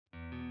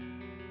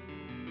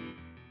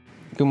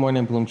Good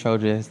morning, Bloom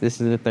Trojans. This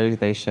is the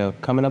Thursday show.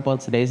 Coming up on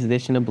today's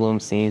edition of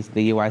BloomScene is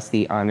the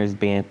U.I.C. Honors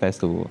Band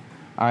Festival.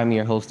 I'm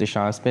your host,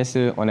 Deshaun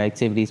Spencer. On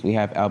activities, we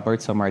have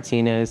Alberto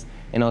Martinez,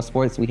 and on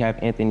sports, we have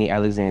Anthony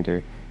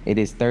Alexander. It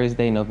is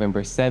Thursday,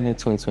 November 7th,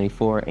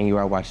 2024, and you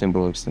are watching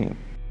BloomScene.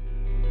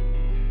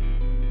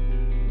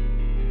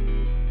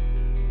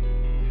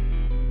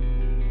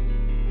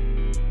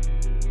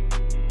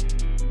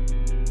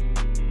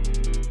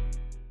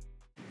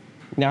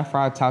 Now for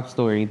our top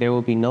story, there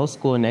will be no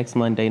school next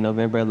Monday,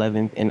 November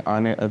 11th, in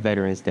honor of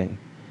Veterans Day.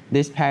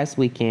 This past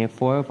weekend,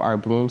 4 of our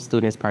Bloom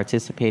students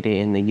participated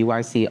in the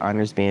U.I.C.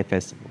 Honors Band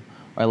Festival.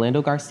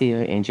 Orlando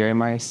Garcia and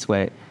Jeremiah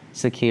Sweat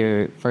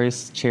secured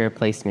first chair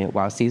placement,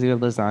 while Cesar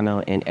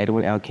Lozano and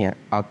Edwin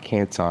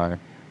Alcantar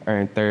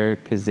earned third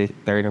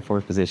and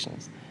fourth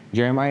positions.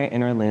 Jeremiah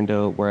and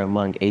Orlando were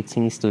among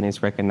 18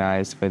 students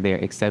recognized for their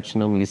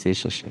exceptional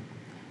musicianship.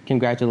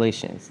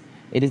 Congratulations.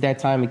 It is that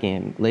time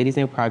again. Ladies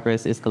in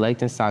Progress is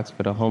collecting socks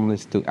for the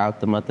homeless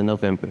throughout the month of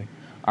November.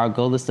 Our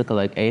goal is to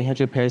collect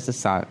 800 pairs of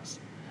socks.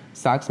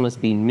 Socks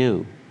must be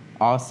new.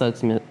 All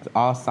socks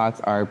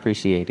are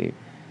appreciated.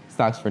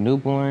 Socks for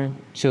newborn,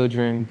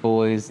 children,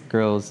 boys,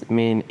 girls,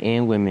 men,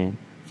 and women.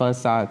 Fun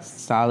socks,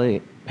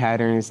 solid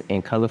patterns,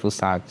 and colorful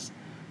socks.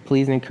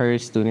 Please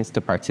encourage students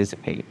to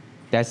participate.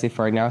 That's it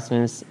for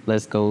announcements.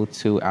 Let's go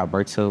to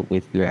Alberto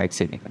with your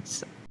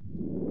activities.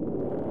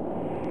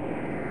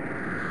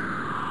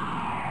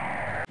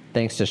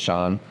 Thanks to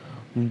Sean.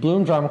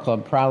 Bloom Drama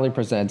Club proudly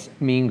presents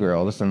Mean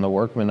Girls in the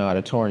Workman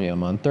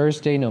Auditorium on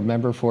Thursday,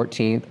 November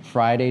 14th,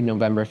 Friday,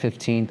 November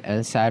 15th,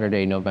 and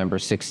Saturday, November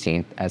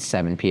 16th at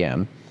 7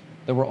 p.m.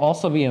 There will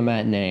also be a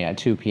matinee at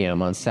 2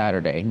 p.m. on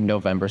Saturday,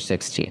 November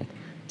 16th.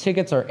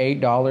 Tickets are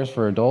 $8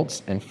 for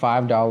adults and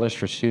 $5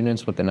 for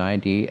students with an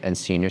ID and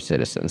senior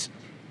citizens.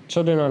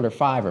 Children under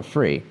 5 are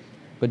free,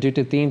 but due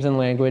to themes and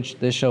language,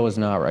 this show is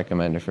not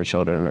recommended for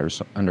children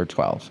under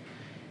 12.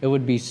 It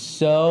would be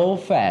so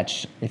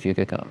fetch if you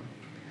could come.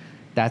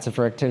 That's it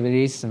for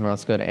activities, and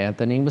let's go to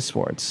Anthony with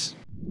sports.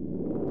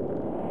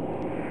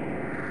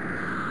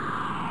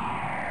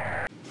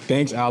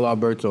 Thanks, Al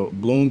Alberto.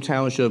 Bloom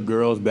Township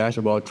girls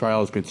basketball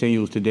trials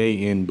continues today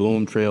in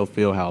Bloom Trail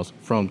Fieldhouse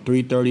from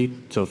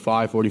 3:30 to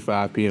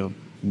 5:45 p.m.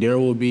 There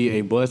will be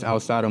a bus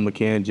outside of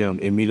McCann Gym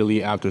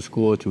immediately after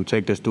school to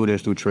take the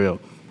students to trail,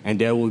 and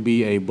there will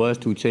be a bus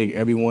to take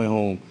everyone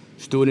home.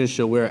 Students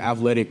should wear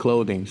athletic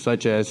clothing,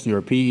 such as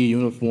your PE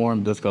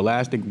uniform. The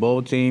Scholastic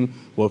Bowl team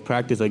will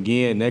practice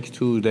again next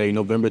Tuesday,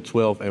 November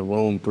 12th at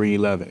room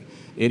 311.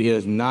 It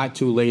is not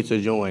too late to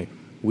join.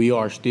 We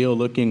are still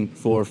looking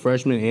for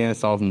freshmen and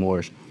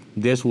sophomores.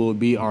 This will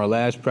be our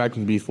last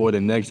practice before the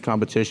next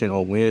competition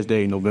on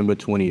Wednesday, November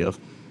 20th.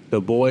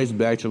 The boys'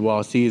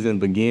 basketball season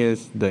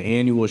begins the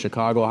annual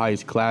Chicago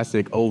Heights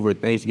Classic over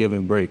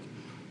Thanksgiving break.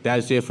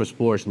 That's it for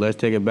sports. Let's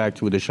take it back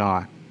to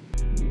Deshaun.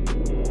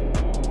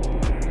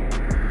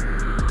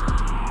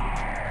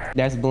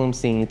 That's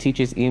BloomScene.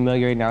 Teachers, email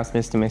your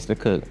announcements to Mr.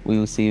 Cook. We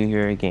will see you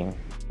here again.